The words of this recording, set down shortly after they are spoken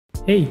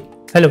Hey,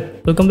 hello,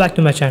 welcome back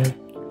to my channel.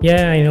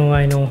 Yeah,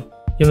 I know,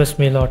 you missed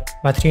me a lot.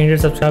 My 300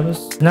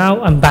 subscribers.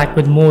 Now I'm back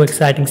with more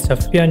exciting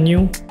stuff. If you are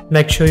new,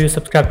 make sure you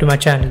subscribe to my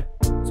channel.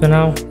 So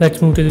now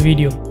let's move to the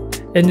video.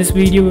 In this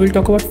video, we will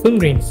talk about film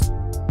grains.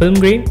 Film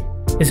grain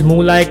is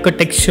more like a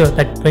texture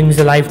that brings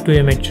a life to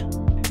image.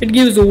 It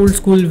gives old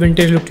school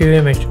vintage look to your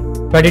image,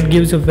 but it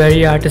gives a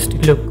very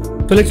artistic look.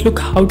 So let's look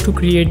how to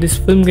create this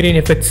film grain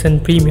effects in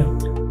Premiere.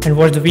 And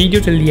watch the video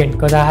till the end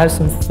because I have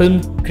some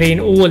film grain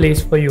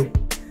overlays for you.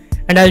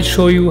 And I'll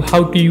show you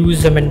how to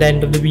use them at the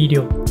end of the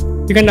video.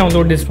 You can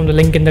download this from the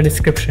link in the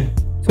description.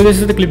 So this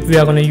is the clip we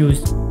are going to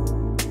use.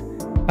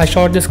 I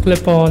shot this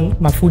clip on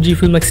my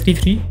Fujifilm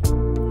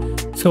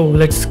X-T3. So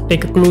let's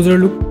take a closer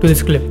look to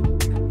this clip.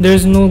 There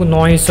is no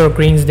noise or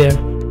grains there.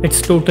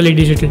 It's totally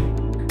digital.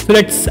 So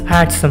let's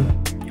add some.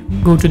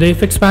 Go to the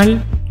effects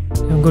panel,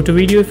 go to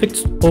video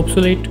effects,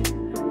 obsolete,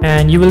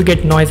 and you will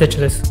get noise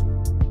HLS.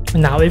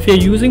 Now if you're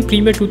using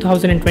Premiere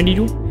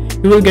 2022,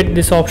 you will get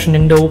this option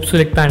in the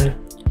obsolete panel.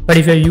 But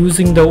if you're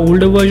using the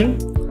older version,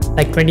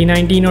 like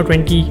 2019 or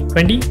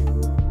 2020,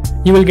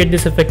 you will get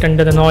this effect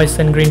under the noise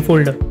and grain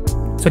folder.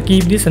 So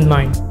keep this in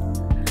mind.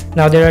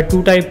 Now there are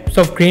two types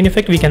of grain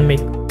effect we can make,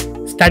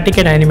 static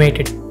and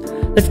animated.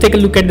 Let's take a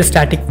look at the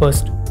static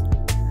first.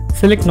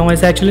 Select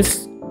noise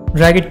HLS,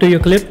 drag it to your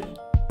clip,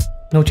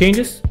 no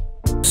changes.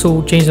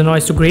 So change the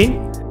noise to grain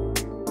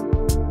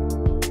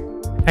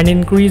and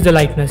increase the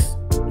lightness.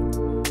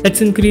 Let's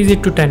increase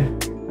it to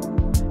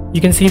 10. You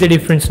can see the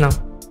difference now.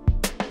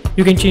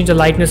 You can change the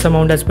lightness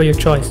amount as per your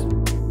choice.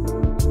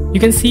 You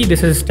can see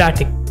this is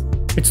static.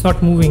 It's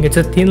not moving, it's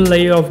a thin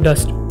layer of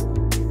dust.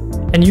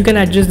 And you can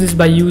adjust this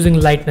by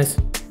using lightness.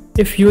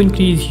 If you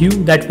increase hue,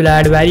 that will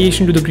add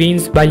variation to the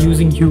grains by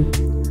using hue.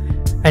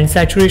 And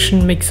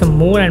saturation, make some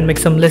more and make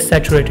some less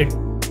saturated.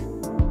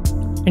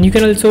 And you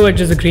can also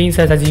adjust the grain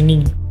size as you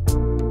need.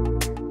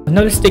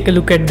 Now let's take a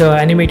look at the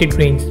animated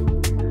grains.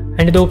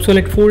 Under the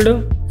obsolete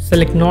folder,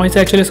 select noise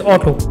HLS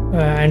auto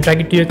and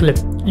drag it to your clip.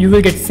 You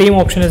will get same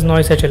option as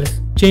noise HLS.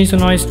 Change the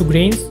noise to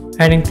grains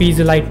and increase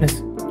the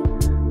lightness.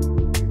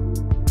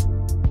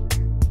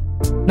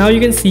 Now you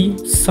can see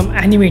some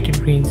animated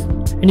grains,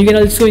 and you can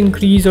also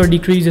increase or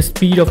decrease the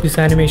speed of this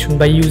animation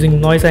by using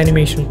noise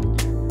animation.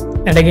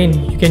 And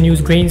again, you can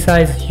use grain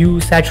size, hue,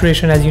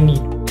 saturation as you need.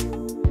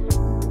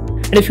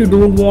 And if you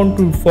don't want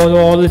to follow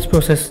all this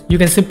process, you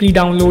can simply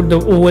download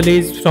the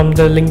overlays from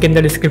the link in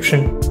the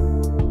description.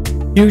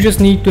 You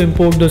just need to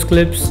import those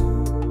clips,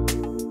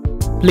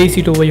 place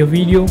it over your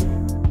video,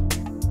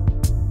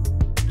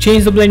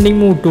 change the blending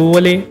mode to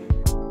overlay,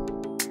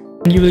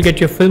 and you will get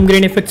your film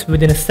grain effects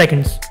within a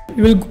seconds.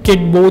 You will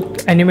get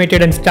both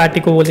animated and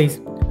static overlays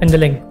in the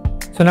link.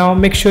 So now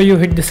make sure you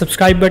hit the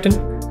subscribe button,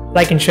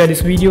 like and share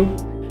this video.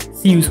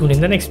 See you soon in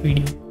the next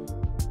video.